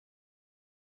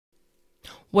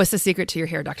What's the secret to your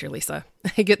hair, Dr. Lisa?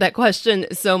 I get that question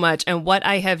so much. And what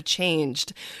I have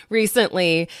changed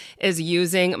recently is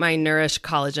using my Nourish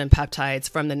Collagen Peptides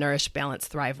from the Nourish Balance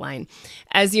Thrive line.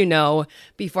 As you know,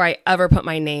 before I ever put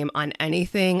my name on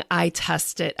anything, I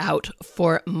test it out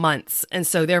for months. And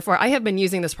so therefore, I have been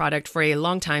using this product for a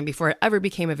long time before it ever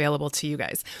became available to you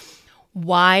guys.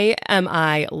 Why am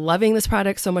I loving this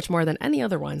product so much more than any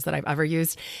other ones that I've ever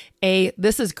used?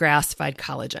 This is grass-fed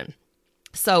collagen.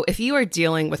 So if you are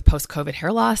dealing with post-COVID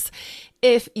hair loss,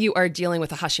 if you are dealing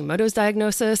with a Hashimoto's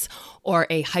diagnosis or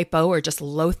a hypo or just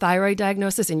low thyroid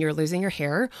diagnosis and you're losing your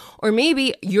hair, or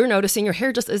maybe you're noticing your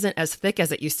hair just isn't as thick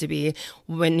as it used to be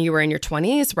when you were in your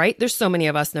 20s, right? There's so many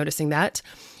of us noticing that.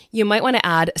 You might want to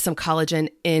add some collagen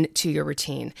into your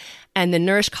routine. And the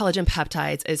Nourish Collagen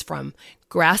Peptides is from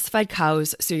grass-fed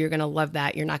cows, so you're going to love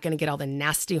that. You're not going to get all the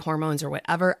nasty hormones or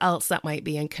whatever else that might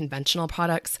be in conventional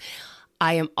products.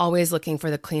 I am always looking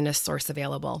for the cleanest source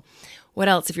available. What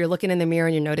else? If you're looking in the mirror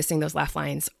and you're noticing those laugh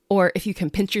lines, or if you can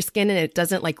pinch your skin and it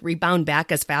doesn't rebound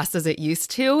back as fast as it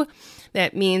used to,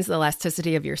 that means the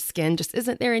elasticity of your skin just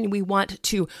isn't there and we want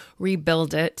to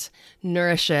rebuild it,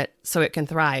 nourish it so it can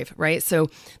thrive, right? So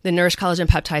the Nourish Collagen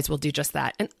Peptides will do just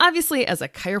that. And obviously as a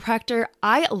chiropractor,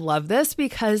 I love this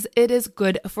because it is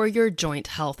good for your joint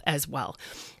health as well.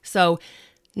 So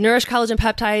Nourish Collagen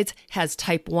Peptides has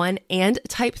type 1 and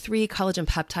type 3 collagen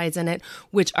peptides in it,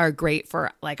 which are great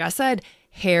for, like I said,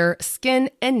 hair, skin,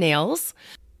 and nails.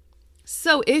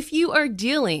 So if you are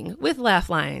dealing with laugh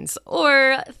lines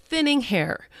or thinning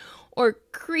hair or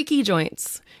creaky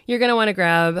joints, you're going to want to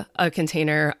grab a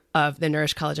container of the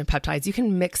Nourish Collagen Peptides. You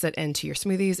can mix it into your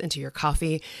smoothies, into your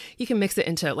coffee. You can mix it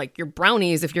into your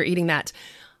brownies if you're eating that.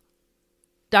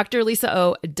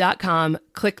 drlisao.com,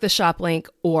 click the shop link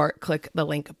or click the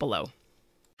link below.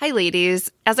 Hi, ladies.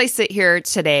 As I sit here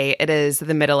today, it is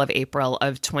the middle of April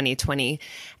of 2020,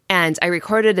 and I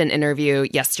recorded an interview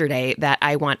yesterday that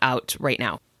I want out right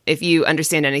now. If you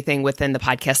understand anything within the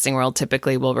podcasting world,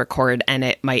 typically we'll record and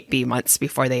it might be months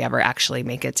before they ever actually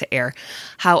make it to air.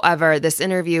 However, this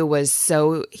interview was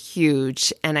so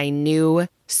huge and I knew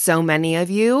so many of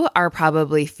you are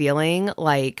probably feeling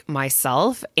like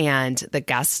myself and the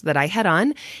guests that I had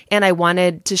on, and I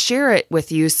wanted to share it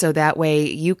with you so that way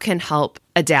you can help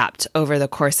adapt over the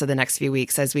course of the next few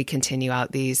weeks as we continue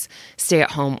out these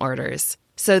stay-at-home orders.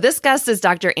 So this guest is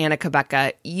Dr. Anna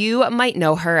Cabeca. You might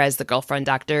know her as the Girlfriend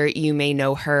Doctor. You may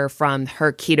know her from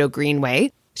her Keto Green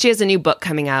Way. She has a new book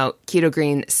coming out, Keto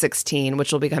Green 16,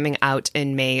 which will be coming out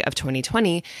in May of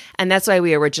 2020. And that's why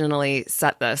we originally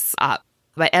set this up.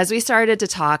 But as we started to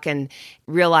talk and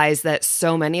realize that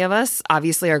so many of us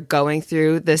obviously are going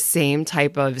through the same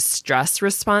type of stress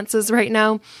responses right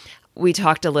now, we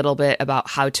talked a little bit about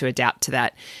how to adapt to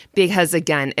that. Because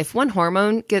again, if one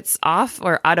hormone gets off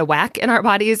or out of whack in our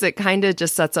bodies, it kind of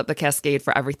just sets up the cascade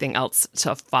for everything else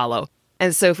to follow.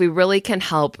 And so if we really can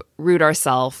help root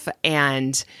ourselves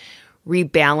and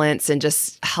rebalance and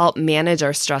just help manage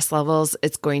our stress levels,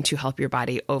 it's going to help your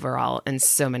body overall in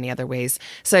so many other ways.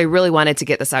 So I really wanted to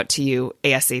get this out to you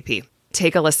ASAP.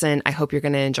 Take a listen. I hope you're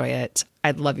going to enjoy it.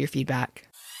 I'd love your feedback.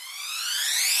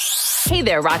 Hey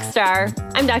there, Rockstar.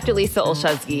 I'm Dr. Lisa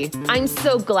Olszewski. I'm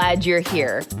so glad you're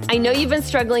here. I know you've been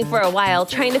struggling for a while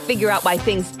trying to figure out why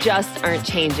things just aren't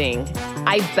changing.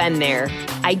 I've been there.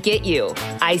 I get you.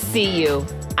 I see you.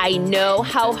 I know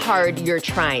how hard you're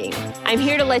trying. I'm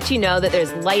here to let you know that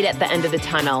there's light at the end of the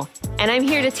tunnel, and I'm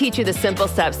here to teach you the simple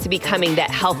steps to becoming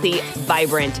that healthy,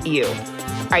 vibrant you.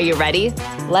 Are you ready?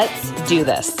 Let's do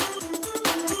this.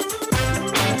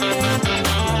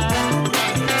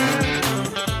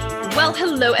 Well,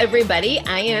 hello, everybody.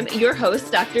 I am your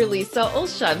host, Dr. Lisa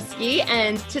Olszewski,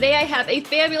 and today I have a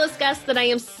fabulous guest that I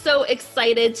am so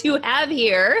excited to have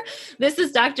here. This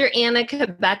is Dr. Anna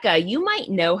Cabeca. You might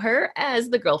know her as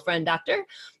the Girlfriend Doctor,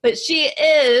 but she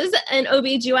is an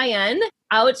OBGYN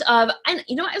out of, and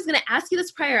you know what, I was going to ask you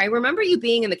this prior. I remember you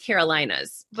being in the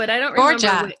Carolinas, but I don't remember.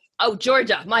 Georgia.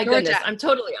 Georgia. My goodness. I'm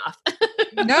totally off.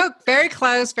 No, very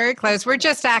close, very close. We're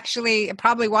just actually,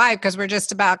 probably why, because we're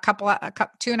just about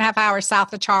 2.5 hours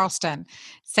south of Charleston,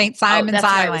 St. Simon's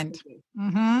Island.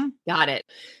 Mm-hmm. Got it.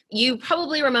 You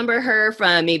probably remember her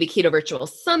from maybe Keto Virtual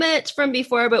Summit from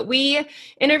before, but we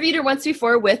interviewed her once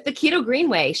before with the Keto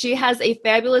Green Way. She has a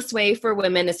fabulous way for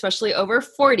women, especially over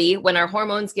 40, when our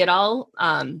hormones get all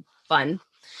fun.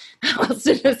 How else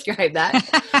to describe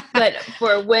that? But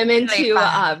for women really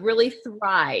to really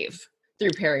thrive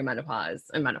through perimenopause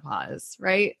and menopause,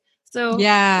 right? So,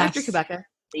 yes. Dr. Cabeca,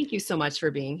 thank you so much for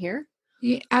being here.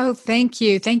 Oh, thank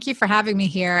you. Thank you for having me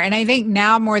here. And I think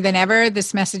now more than ever,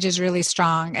 this message is really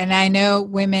strong. And I know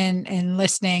women in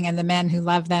listening and the men who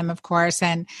love them, of course,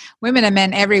 and women and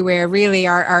men everywhere really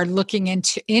are looking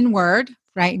into inward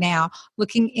right now,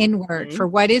 looking inward Mm-hmm. for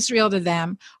what is real to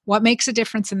them, what makes a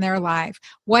difference in their life,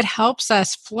 what helps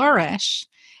us flourish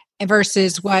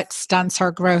versus what stunts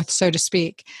our growth, so to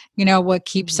speak, what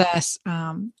keeps us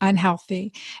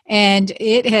unhealthy. And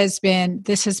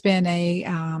this has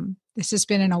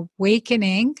been an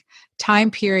awakening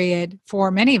time period for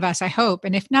many of us, I hope.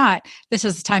 And if not, this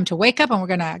is the time to wake up, and we're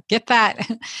going to get that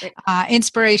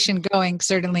inspiration going,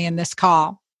 certainly in this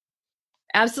call.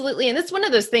 Absolutely. And it's one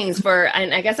of those things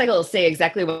and I guess I will say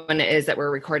exactly when it is that we're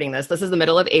recording this. This is the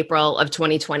middle of April of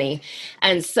 2020.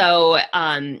 And so,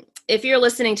 if you're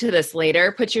listening to this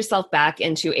later, put yourself back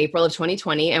into April of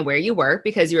 2020 and where you were,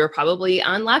 because you were probably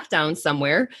on lockdown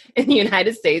somewhere in the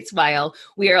United States while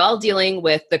we are all dealing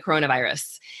with the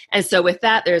coronavirus. And so with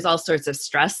that, there's all sorts of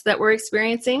stress that we're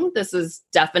experiencing. This is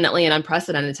definitely an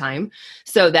unprecedented time.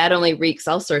 So that only wreaks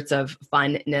all sorts of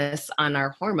funness on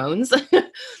our hormones.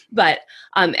 But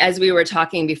as we were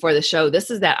talking before the show, this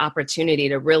is that opportunity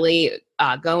to really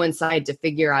go inside to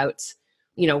figure out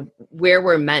where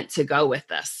we're meant to go with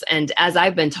this. And as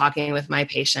I've been talking with my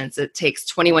patients, it takes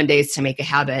 21 days to make a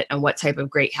habit, and what type of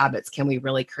great habits can we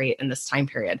really create in this time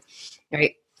period,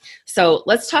 right? So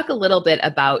let's talk a little bit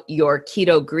about your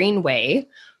Keto Green Way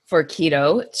for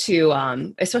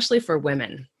keto especially for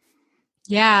women.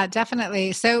 Yeah,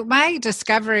 definitely. So my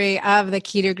discovery of the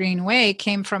Keto Green Way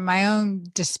came from my own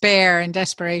despair and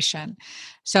desperation.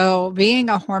 So being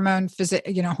a hormone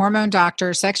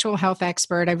doctor, sexual health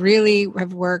expert, I really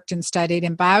have worked and studied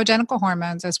in bioidentical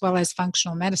hormones as well as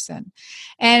functional medicine.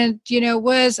 And,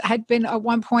 had been at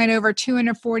one point over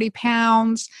 240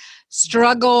 pounds,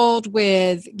 struggled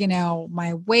with,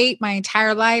 my weight my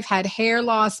entire life, had hair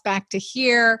loss back to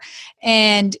here.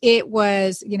 And it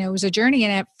was a journey.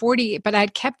 And at 40, but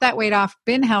I'd kept that weight off,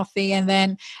 been healthy. And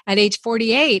then at age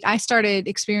 48, I started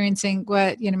experiencing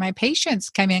what, my patients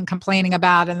came in complaining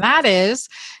about. And that is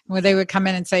where they would come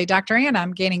in and say, Dr. Anna,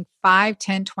 I'm gaining 5,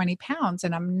 10, 20 pounds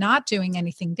and I'm not doing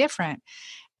anything different.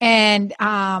 And,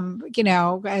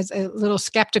 as a little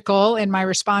skeptical in my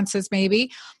responses,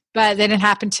 maybe, but then it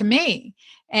happened to me.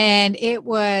 And it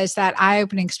was that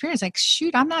eye-opening experience. Like,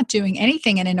 shoot, I'm not doing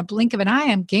anything. And in a blink of an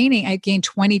eye, I gained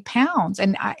 20 pounds.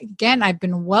 And I've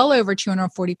been well over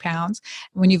 240 pounds.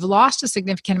 When you've lost a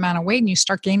significant amount of weight and you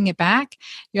start gaining it back,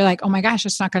 you're like, oh my gosh,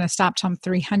 it's not going to stop till I'm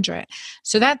 300.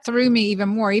 So that threw me even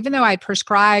more, even though I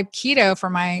prescribed keto for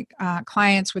my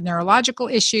clients with neurological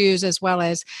issues, as well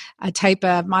as a type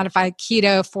of modified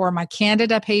keto for my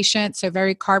Candida patients. So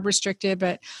very carb restricted,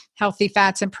 but healthy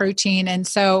fats and protein. And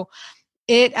so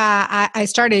I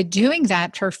started doing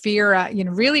that for fear,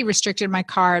 really restricted my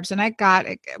carbs. And I got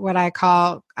what I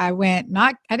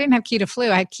didn't have keto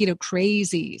flu. I had keto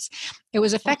crazies. It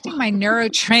was affecting my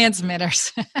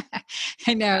neurotransmitters.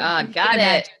 I know. Got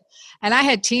it. And I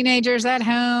had teenagers at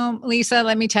home. Lisa,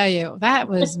 let me tell you, that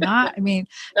was not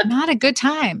a good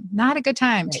time. Not a good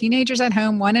time. Right. Teenagers at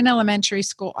home,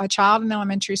 a child in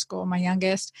elementary school, my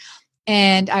youngest.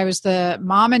 And I was the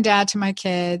mom and dad to my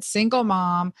kids, single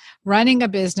mom, running a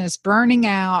business, burning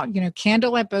out,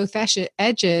 candle at both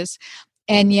edges.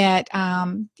 And yet,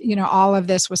 all of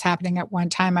this was happening at one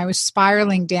time. I was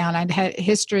spiraling down. I'd had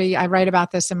history. I write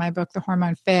about this in my book, The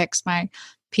Hormone Fix, my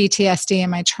PTSD and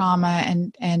my trauma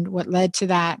and what led to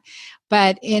that.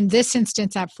 But in this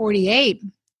instance, at 48,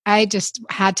 I just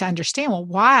had to understand, well,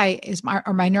 why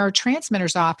are my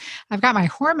neurotransmitters off? I've got my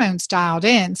hormones dialed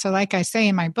in. So like I say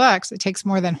in my books, it takes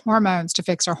more than hormones to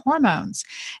fix our hormones.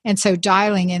 And so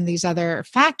dialing in these other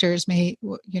factors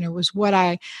was what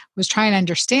I was trying to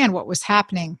understand what was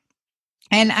happening.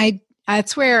 And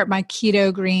that's where my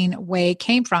Keto Green Way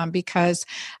came from, because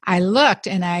I looked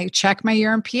and I checked my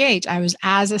urine pH. I was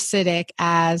as acidic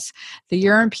as the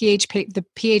urine pH, the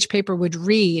pH paper would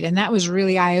read. And that was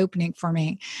really eye-opening for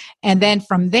me. And then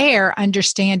from there,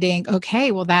 understanding,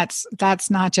 okay, well, that's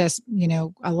not just,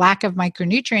 a lack of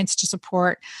micronutrients to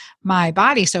support my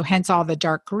body. So hence all the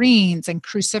dark greens and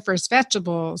cruciferous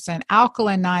vegetables and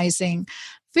alkalinizing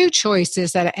food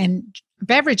choices and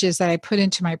beverages that I put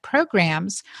into my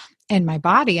programs in my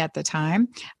body at the time.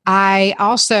 I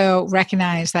also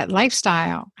recognize that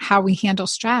lifestyle, how we handle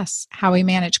stress, how we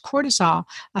manage cortisol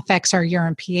affects our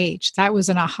urine pH. That was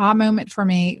an aha moment for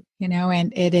me,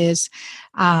 and it is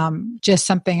just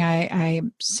something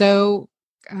I'm so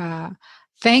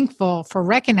thankful for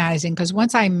recognizing, because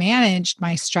once I managed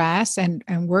my stress and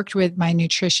worked with my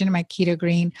nutrition, my Keto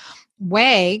Green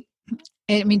Way,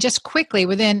 I mean, just quickly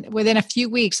within a few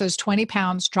weeks, those 20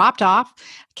 pounds dropped off.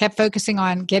 Kept focusing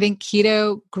on getting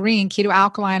keto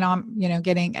alkaline on,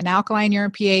 getting an alkaline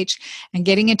urine pH and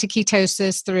getting into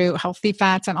ketosis through healthy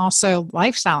fats and also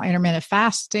lifestyle, intermittent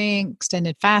fasting,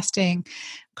 extended fasting,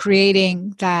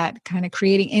 creating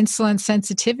insulin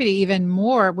sensitivity even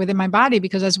more within my body,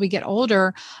 because as we get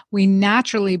older, we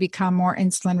naturally become more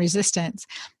insulin resistant.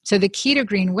 So the Keto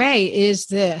Green Way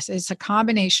it's a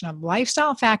combination of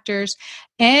lifestyle factors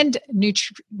and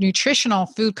nutritional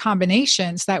food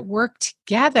combinations that work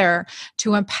together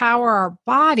to empower our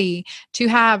body to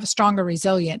have stronger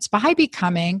resilience by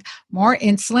becoming more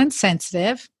insulin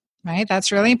sensitive. Right?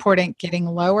 That's really important. Getting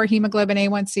lower hemoglobin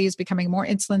A1Cs, becoming more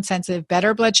insulin sensitive,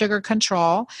 better blood sugar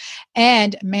control,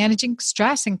 and managing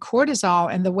stress and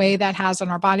cortisol and the way that has on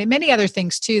our body. Many other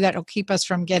things too that will keep us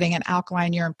from getting an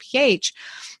alkaline urine pH.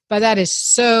 But that is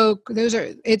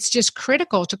it's just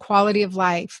critical to quality of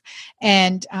life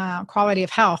and quality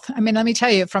of health. I mean, let me tell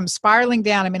you, from spiraling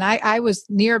down, I mean, I was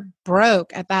near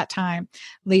broke at that time,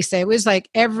 Lisa. It was like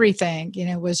everything,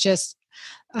 was just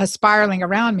spiraling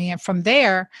around me. And from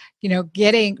there,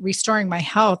 restoring my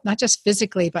health, not just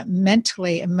physically, but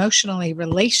mentally, emotionally,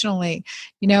 relationally,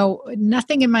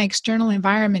 nothing in my external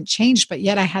environment changed, but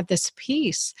yet I had this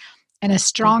peace and a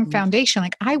strong foundation.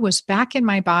 Like I was back in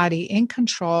my body, in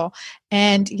control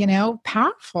and,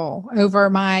 powerful over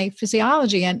my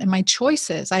physiology and my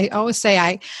choices. I always say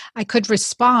I could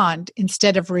respond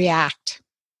instead of react.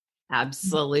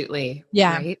 Absolutely.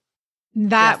 Yeah. Right?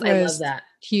 That was I love that.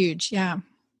 Huge. Yeah.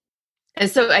 And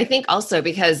so I think also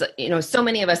because, so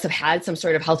many of us have had some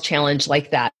sort of health challenge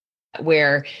like that,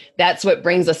 where that's what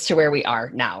brings us to where we are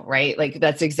now, right? Like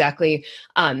that's exactly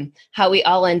how we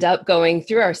all end up going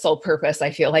through our soul purpose,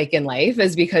 I feel like in life,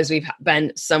 is because we've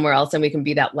been somewhere else and we can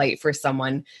be that light for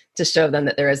someone to show them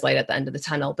that there is light at the end of the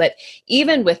tunnel. But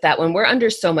even with that, when we're under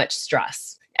so much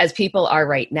stress, as people are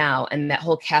right now, and that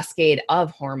whole cascade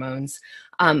of hormones,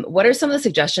 what are some of the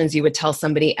suggestions you would tell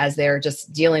somebody as they're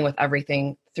just dealing with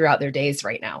everything throughout their days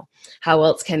right now? How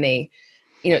else can they,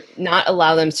 not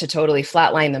allow them to totally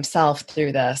flatline themselves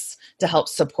through this to help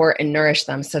support and nourish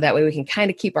them, so that way we can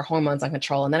kind of keep our hormones on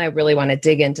control? And then I really want to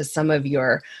dig into some of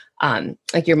your,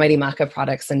 like your Mighty Maca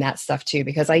products and that stuff too,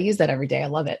 because I use that every day. I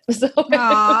love it. So.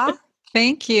 Aww.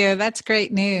 Thank you. That's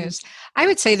great news. I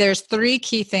would say there's 3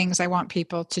 key things I want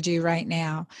people to do right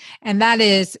now. And that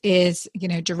is,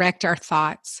 direct our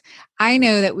thoughts. I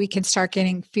know that we can start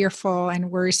getting fearful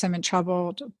and worrisome and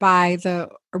troubled by the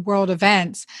world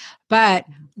events, but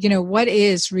what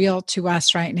is real to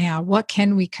us right now? What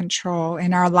can we control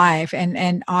in our life?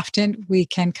 And often we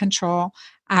can control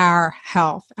our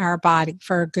health, our body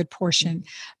for a good portion.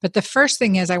 But the first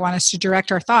thing is I want us to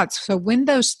direct our thoughts. So when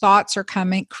those thoughts are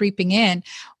creeping in,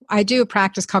 I do a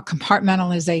practice called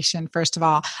compartmentalization. First of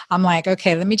all, I'm like,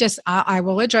 okay, I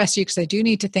will address you because I do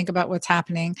need to think about what's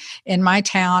happening in my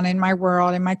town, in my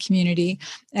world, in my community.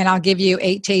 And I'll give you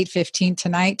 8 to 8:15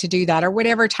 tonight to do that, or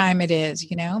whatever time it is,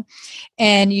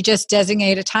 and you just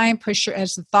designate a time,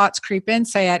 as the thoughts creep in,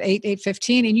 say at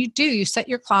 8:15, and you set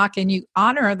your clock and you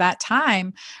honor that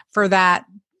time for that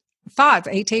thought,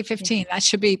 8 to 8:15. That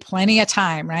should be plenty of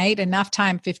time, right? Enough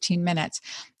time, 15 minutes.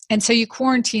 And so you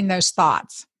quarantine those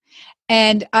thoughts.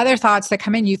 And other thoughts that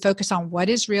come in, you focus on what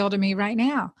is real to me right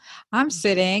now. I'm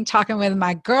sitting talking with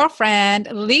my girlfriend,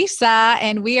 Lisa,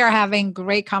 and we are having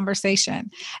great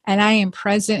conversation. And I am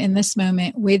present in this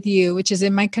moment with you, which is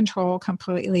in my control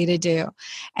completely to do.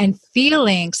 And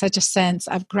feeling such a sense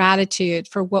of gratitude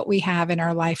for what we have in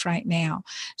our life right now.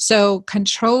 So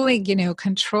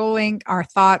controlling our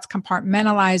thoughts,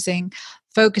 compartmentalizing,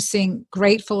 focusing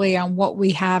gratefully on what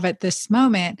we have at this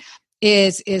moment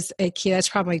is a key. That's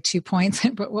probably 2 points,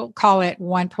 but we'll call it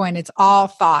 1 point. It's all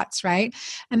thoughts, right?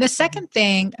 And the second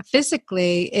thing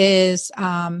physically is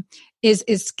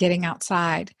getting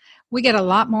outside. We get a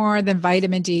lot more than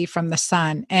vitamin D from the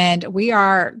sun. And we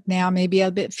are now maybe a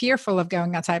bit fearful of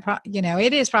going outside.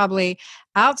 It is probably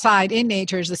outside in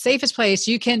nature is the safest place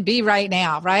you can be right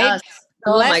now, right? Yes.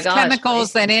 Oh Less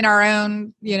chemicals than in our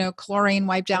own, chlorine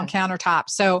wipe down countertops.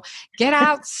 So get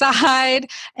outside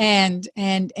and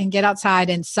get outside.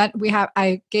 And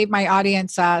I gave my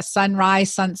audience a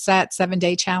sunrise, sunset,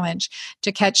 7-day challenge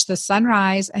to catch the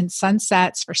sunrise and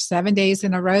sunsets for 7 days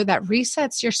in a row. That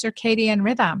resets your circadian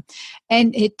rhythm.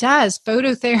 And it does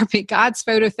phototherapy. God's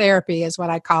phototherapy is what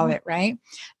I call it, right?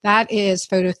 That is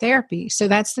phototherapy. So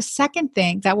that's the second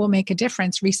thing that will make a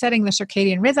difference. Resetting the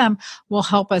circadian rhythm will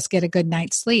help us get a good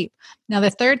night's sleep. Now,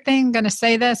 the third thing, I'm going to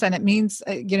say this, and it means,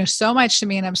 so much to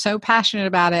me, and I'm so passionate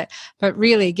about it, but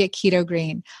really get Keto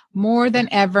Green. More than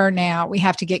ever now, we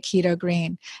have to get Keto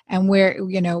Green. And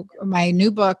my new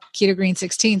book, Keto Green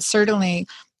 16, certainly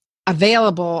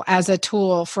available as a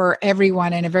tool for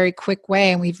everyone in a very quick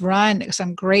way. And we've run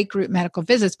some great group medical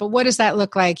visits. But what does that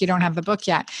look like? You don't have the book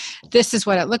yet. This is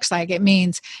what it looks like. It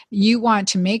means you want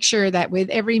to make sure that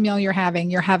with every meal you're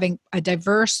having a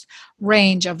diverse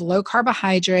range of low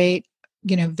carbohydrate,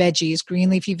 veggies,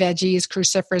 green leafy veggies,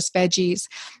 cruciferous veggies.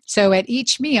 So at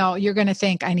each meal, you're going to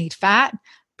think, I need fat,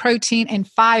 protein, and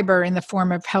fiber in the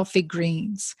form of healthy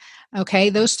greens. Okay,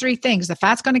 those three things. The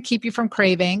fat's going to keep you from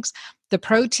cravings. The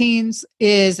proteins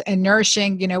is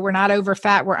nourishing. We're not over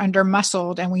fat, we're under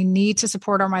muscled, and we need to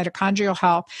support our mitochondrial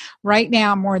health right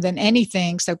now more than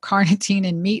anything. So carnitine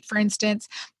in meat, for instance,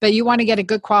 but you want to get a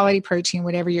good quality protein,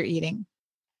 whatever you're eating.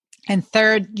 And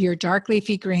third, your dark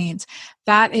leafy greens.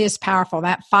 That is powerful.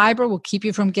 That fiber will keep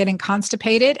you from getting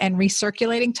constipated and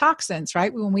recirculating toxins,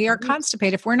 right? When we are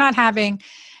constipated, if we're not having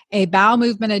a bowel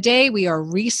movement a day, we are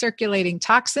recirculating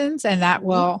toxins, and that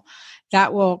will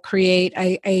create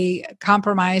a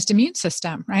compromised immune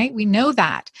system, right? We know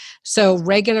that. So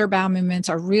regular bowel movements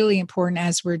are really important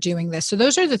as we're doing this. So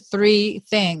those are the three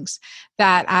things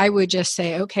that I would just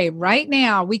say, okay, right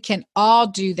now, we can all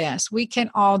do this. We can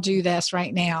all do this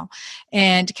right now.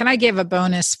 And can I give a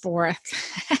bonus fourth?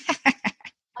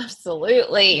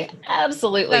 Absolutely.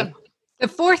 So, the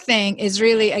fourth thing is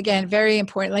really, again, very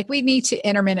important. Like we need to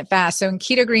intermittent fast. So in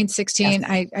Keto Green 16,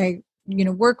 yes. I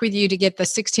work with you to get the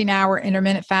 16-hour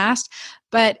intermittent fast.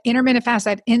 But intermittent fast,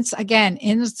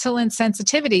 insulin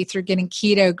sensitivity through getting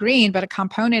Keto Green, but a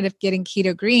component of getting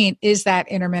Keto Green is that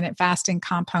intermittent fasting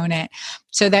component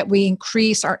so that we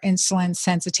increase our insulin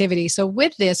sensitivity. So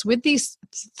with these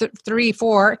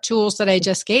 3-4 tools that I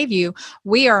just gave you,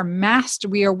 we are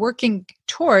working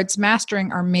towards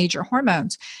mastering our major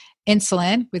hormones.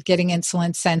 Insulin, with getting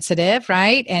insulin sensitive,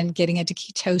 right? And getting into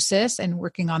ketosis and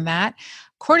working on that.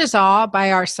 Cortisol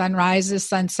by our Sunrises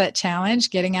Sunset Challenge,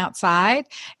 getting outside,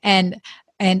 and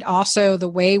also the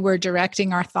way we're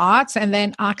directing our thoughts. And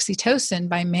then oxytocin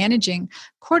by managing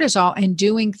cortisol and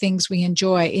doing things we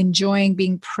enjoying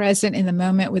being present in the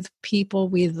moment with people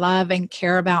we love and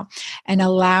care about, and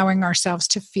allowing ourselves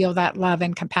to feel that love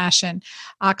and compassion.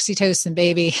 Oxytocin,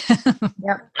 baby.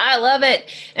 Yep. I love it.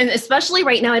 And especially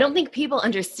right now, I don't think people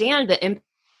understand the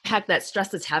impact that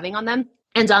stress is having on them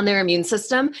and on their immune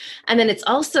system. And then it's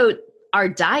also our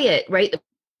diet, right?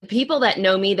 The people that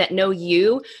know me, that know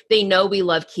you, they know we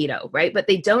love keto, right? But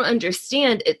they don't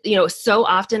understand it. So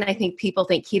often I think people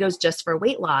think keto is just for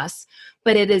weight loss,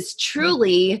 but it is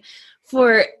truly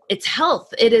for its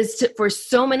health. It is for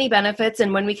so many benefits.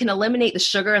 And when we can eliminate the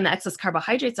sugar and the excess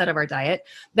carbohydrates out of our diet,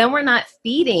 then we're not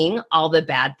feeding all the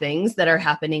bad things that are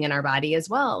happening in our body as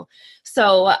well.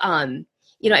 So,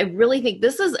 I really think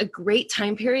this is a great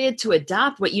time period to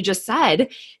adopt what you just said.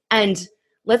 And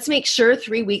let's make sure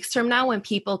 3 weeks from now, when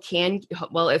people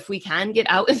if we can get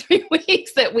out in 3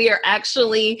 weeks, that we are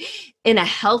actually in a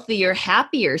healthier,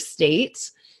 happier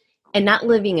state and not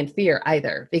living in fear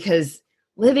either, because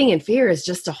living in fear is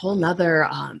just a whole nother,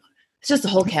 it's just a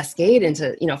whole cascade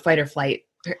into, fight or flight,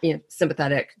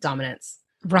 sympathetic dominance.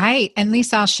 Right. And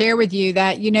Lisa, I'll share with you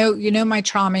that, my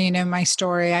trauma, my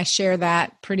story. I share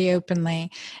that pretty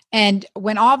openly. And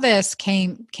when all this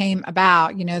came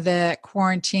about, the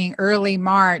quarantine, early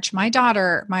March,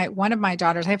 one of my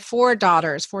daughters, I have four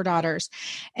daughters,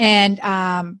 and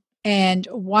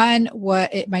one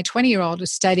my 20-year-old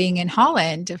was studying in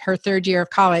Holland, her third year of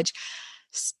college.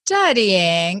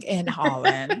 Studying in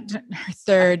Holland, her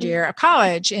third year of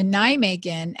college in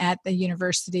Nijmegen at the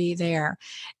university there.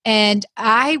 And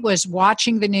I was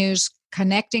watching the news,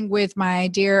 connecting with my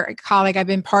dear colleague. I've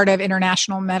been part of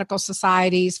international medical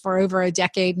societies for over a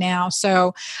decade now.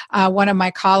 So one of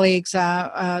my colleagues,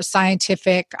 a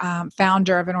scientific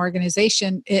founder of an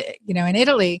organization, in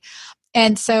Italy.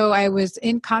 And so I was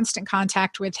in constant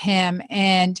contact with him,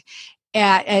 and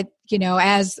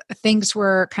as things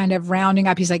were kind of rounding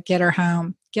up, he's like, get her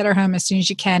home as soon as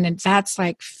you can. And that's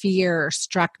like fear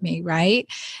struck me, right?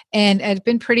 And it's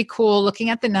been pretty cool looking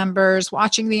at the numbers,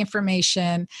 watching the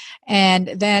information. And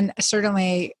then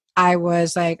certainly I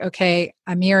was like, okay,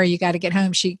 Amira, you got to get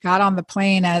home. She got on the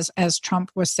plane as Trump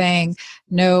was saying,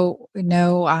 no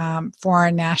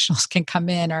foreign nationals can come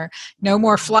in, or no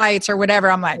more flights or whatever.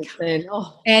 I'm like,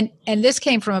 and this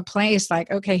came from a place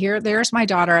like, okay, there's my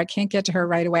daughter. I can't get to her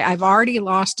right away. I've already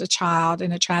lost a child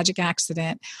in a tragic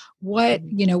accident. what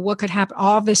could happen,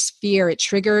 all this fear. It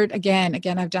triggered, again,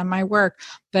 I've done my work,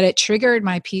 but it triggered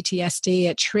my PTSD.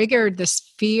 It triggered this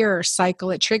fear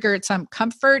cycle. It triggered some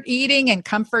comfort eating and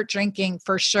comfort drinking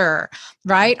for sure,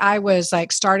 right? I was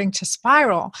like starting to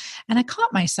spiral, and I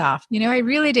caught myself, I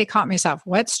really did caught myself.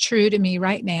 What's true to me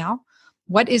right now?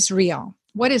 What is real?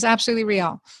 What is absolutely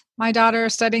real? My daughter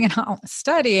is studying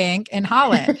in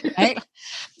Holland, right?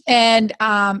 And,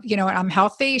 I'm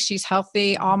healthy. She's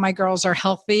healthy. All my girls are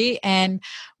healthy. And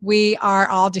we are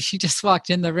all, she just walked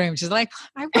in the room. She's like,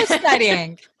 I was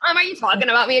studying. Are you talking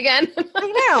about me again?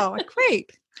 I know.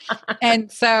 Great.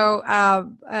 And so,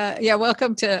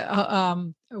 welcome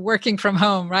to working from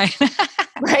home, right?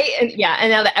 Right. And and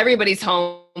now that everybody's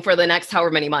home for the next however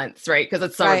many months, right? Because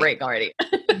it's summer break already.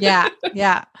 Yeah.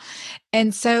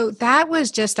 And so that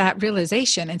was just that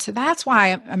realization. And so that's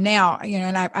why I'm now,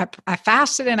 and I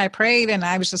fasted and I prayed and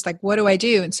I was just like, what do I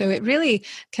do? And so it really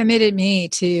committed me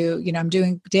to, I'm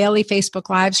doing daily Facebook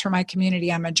Lives for my community.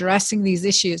 I'm addressing these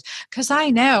issues because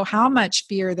I know how much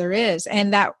fear there is.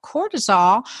 And that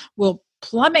cortisol will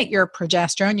plummet your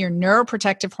progesterone, your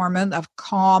neuroprotective hormone of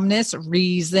calmness,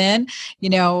 reason,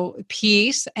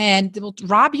 peace, and it will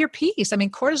rob your peace. I mean,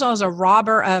 cortisol is a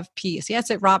robber of peace. Yes,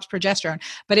 it robs progesterone,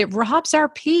 but it robs our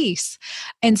peace.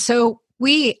 And so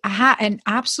we and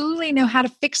absolutely know how to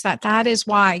fix that. That is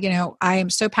why, I am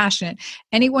so passionate.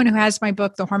 Anyone who has my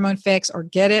book, The Hormone Fix, or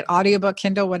get it, audiobook,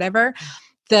 Kindle, whatever,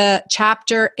 the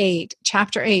chapter 8,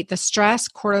 the stress,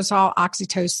 cortisol,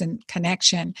 oxytocin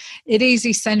connection. It is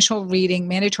essential reading,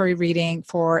 mandatory reading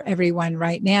for everyone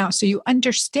right now. So you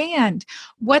understand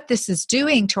what this is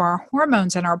doing to our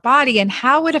hormones and our body and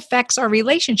how it affects our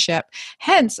relationship.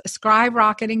 Hence,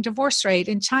 skyrocketing divorce rate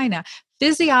in China.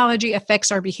 Physiology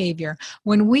affects our behavior.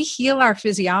 When we heal our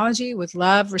physiology with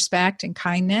love, respect, and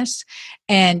kindness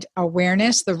and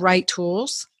awareness, the right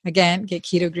tools, again, get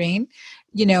Keto Green,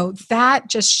 that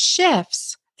just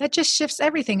shifts. That just shifts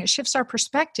everything. It shifts our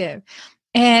perspective.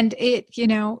 And it,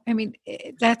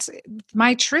 that's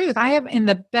my truth. I have in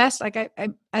the best, as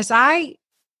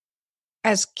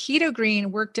Keto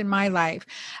Green worked in my life,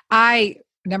 I,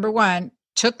 number one,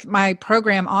 took my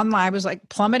program online. I was like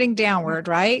plummeting downward,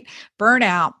 right?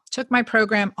 Burnout. Took my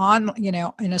program on,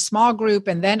 in a small group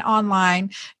and then online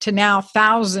to now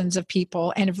thousands of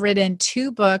people, and have written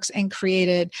 2 books and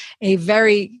created a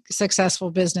very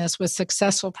successful business with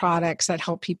successful products that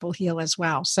help people heal as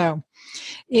well. So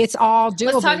it's all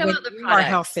doable. Let's talk about the products. You are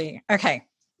healthy. Okay.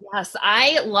 Yes,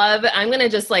 I'm going to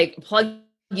just plug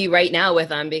you right now with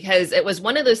them, because it was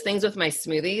one of those things with my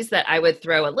smoothies that I would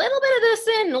throw a little bit of this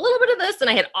in, a little bit of this, and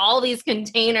I had all these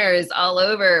containers all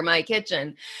over my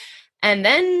kitchen. And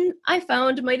then I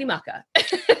found Mighty Maca.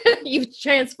 You've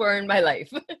transformed my life.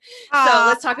 So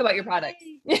let's talk about your products.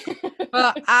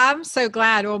 Well, I'm so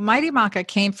glad. Well, Mighty Maca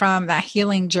came from that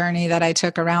healing journey that I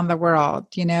took around the world,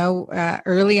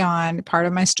 early on, part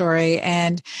of my story.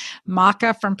 And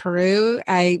maca from Peru,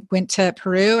 I went to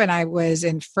Peru and I was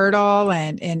infertile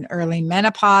and in early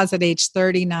menopause at age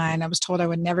 39. I was told I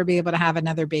would never be able to have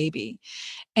another baby.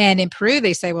 And in Peru,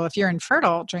 they say, well, if you're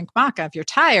infertile, drink maca. If you're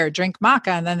tired, drink maca.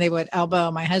 And then they would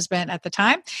elbow my husband at the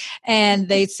time. And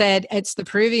they said, it's the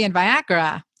Peruvian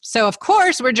Viagra. So, of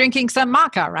course, we're drinking some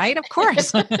maca, right? Of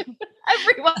course.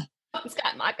 Everyone's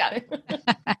got maca.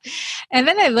 And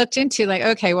then I looked into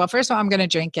okay, well, first of all, I'm going to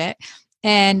drink it.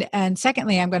 And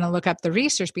secondly, I'm going to look up the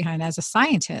research behind it as a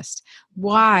scientist.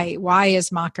 Why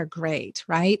is maca great,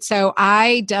 right? So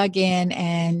I dug in,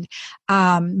 and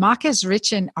maca is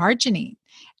rich in arginine.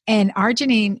 And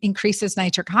arginine increases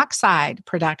nitric oxide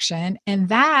production, and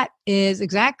that is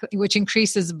which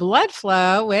increases blood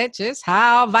flow, which is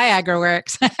how Viagra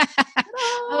works. I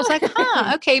was like,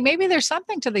 okay, maybe there's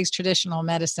something to these traditional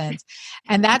medicines.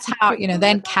 And that's how,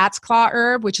 then cat's claw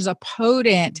herb, which is a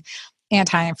potent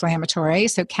anti-inflammatory.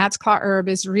 So cat's claw herb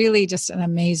is really just an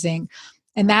amazing.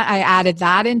 And that I added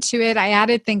that into it. I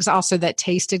added things also that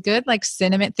tasted good, like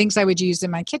cinnamon, things I would use in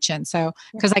my kitchen. So,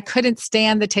 because I couldn't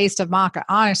stand the taste of maca,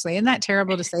 honestly. Isn't that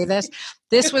terrible to say this?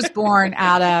 This was born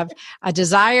out of a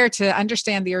desire to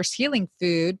understand the earth's healing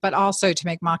food, but also to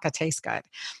make maca taste good.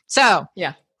 So,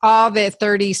 all the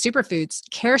 30 superfoods,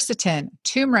 quercetin,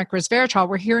 turmeric, resveratrol.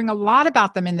 We're hearing a lot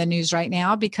about them in the news right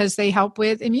now because they help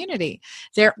with immunity.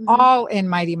 They're all in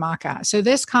Mighty Maca. So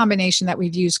this combination that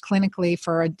we've used clinically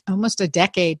for almost a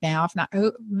decade now, if not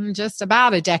just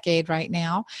about a decade right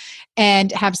now,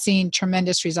 and have seen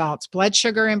tremendous results. Blood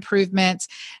sugar improvements,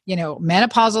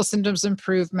 menopausal symptoms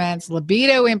improvements,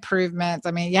 libido improvements.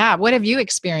 I mean, what have you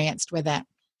experienced with it?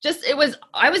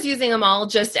 I was using them all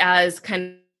just as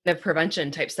kind of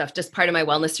prevention type stuff, just part of my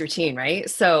wellness routine, right?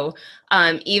 So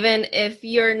even if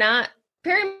you're not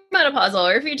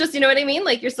perimenopausal, or if you just, you know what I mean?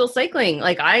 Like you're still cycling.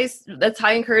 Like that's how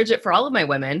I encourage it for all of my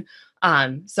women.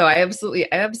 So I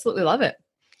absolutely love it.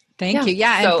 Thank you.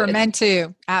 Yeah. And for men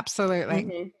too. Absolutely.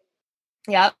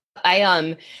 Mm-hmm. Yeah.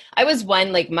 I was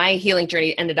one, like my healing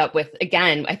journey ended up with,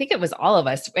 again, I think it was all of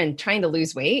us and trying to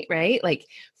lose weight, right? Like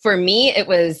for me, it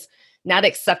was not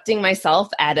accepting myself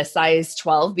at a size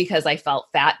 12 because I felt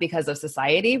fat because of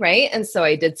society, right? And so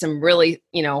I did some really,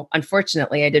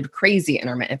 unfortunately, I did crazy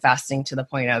intermittent fasting to the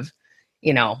point of,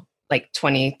 like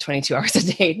 20, 22 hours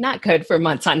a day, not good for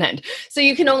months on end. So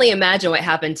you can only imagine what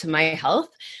happened to my health.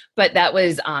 But that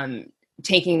was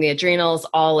taking the adrenals,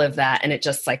 all of that, and it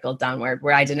just cycled downward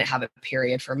where I didn't have a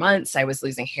period for months. I was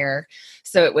losing hair.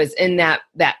 So it was in that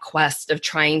quest of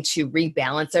trying to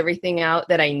rebalance everything out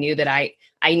that I knew that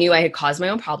I knew I had caused my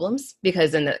own problems,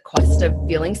 because in the quest of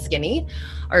feeling skinny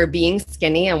or being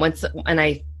skinny, and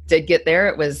I did get there,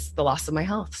 it was the loss of my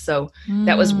health. So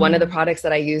that was one of the products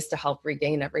that I used to help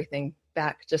regain everything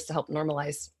back, just to help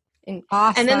normalize.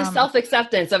 Awesome. And then the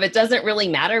self-acceptance of it doesn't really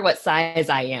matter what size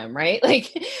I am, right?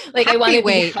 Like happy I want to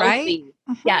weight, be healthy.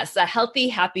 Right? Yes, a healthy,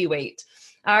 happy weight.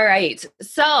 All right.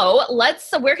 So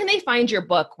where can they find your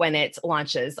book when it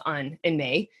launches in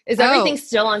May? Is everything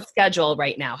still on schedule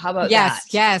right now? How about that?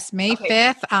 Yes. May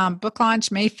 5th, book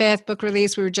launch, May 5th, book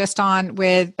release. We were just on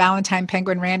with Ballantine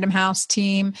Penguin Random House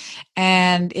team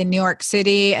and in New York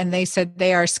City, and they said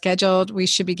they are scheduled. I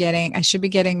should be getting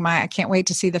I can't wait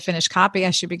to see the finished copy. I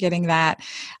should be getting that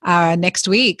next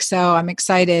week. So I'm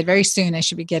excited. Very soon I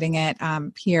should be getting it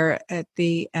here at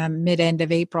the mid-end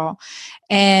of April.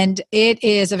 And it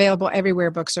is available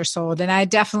everywhere books are sold. And I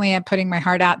definitely am putting my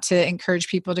heart out to encourage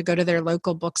people to go to their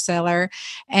local bookseller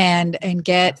and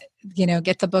get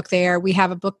the book there. We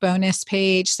have a book bonus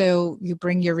page. So you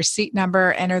bring your receipt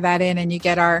number, enter that in, and you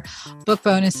get our book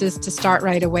bonuses to start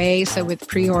right away. So with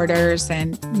pre-orders,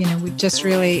 and, we've just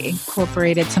really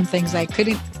incorporated some things I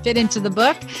couldn't fit into the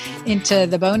book, into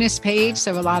the bonus page.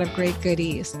 So a lot of great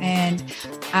goodies. And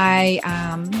I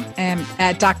am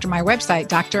at my website,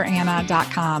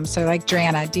 dranna.com. So like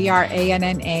Dranna,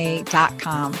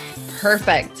 DRANNA.com.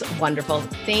 Perfect. Wonderful.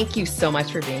 Thank you so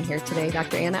much for being here today,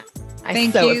 Dr. Anna.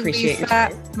 Thank you, appreciate Lisa. Your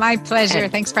time. My pleasure.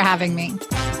 Thanks for having me.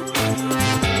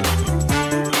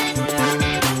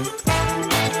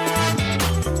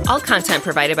 All content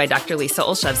provided by Dr. Lisa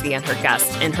Olszewski and her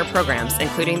guests in her programs,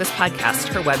 including this podcast,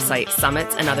 her website,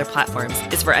 summits, and other platforms,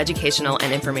 is for educational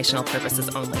and informational purposes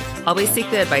only. Always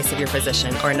seek the advice of your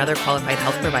physician or another qualified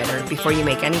health provider before you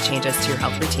make any changes to your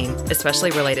health routine,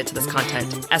 especially related to this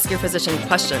content. Ask your physician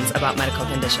questions about medical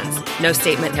conditions. No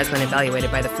statement has been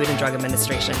evaluated by the Food and Drug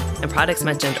Administration, and products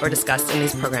mentioned or discussed in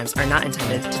these programs are not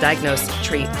intended to diagnose,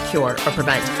 treat, cure, or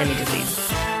prevent any disease.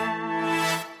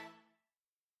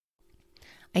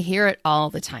 I hear it all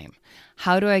the time.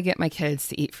 How do I get my kids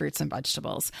to eat fruits and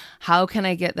vegetables? How can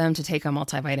I get them to take a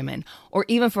multivitamin? Or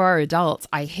even for our adults,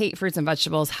 I hate fruits and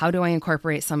vegetables. How do I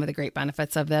incorporate some of the great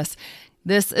benefits of this?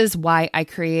 This is why I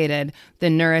created the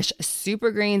Nourish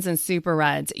Super Greens and Super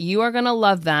Reds. You are going to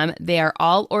love them. They are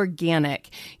all organic.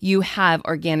 You have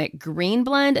organic green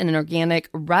blend and an organic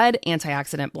red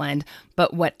antioxidant blend.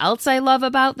 But what else I love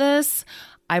about this?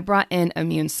 I brought in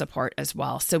immune support as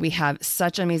well. So we have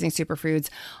such amazing superfoods,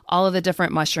 all of the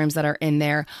different mushrooms that are in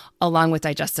there, along with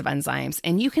digestive enzymes.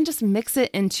 And you can just mix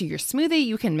it into your smoothie.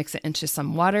 You can mix it into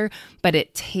some water, but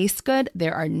it tastes good.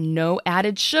 There are no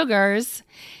added sugars.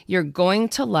 You're going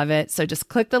to love it. So just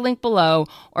click the link below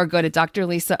or go to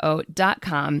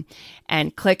drlisao.com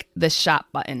and click the shop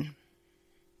button.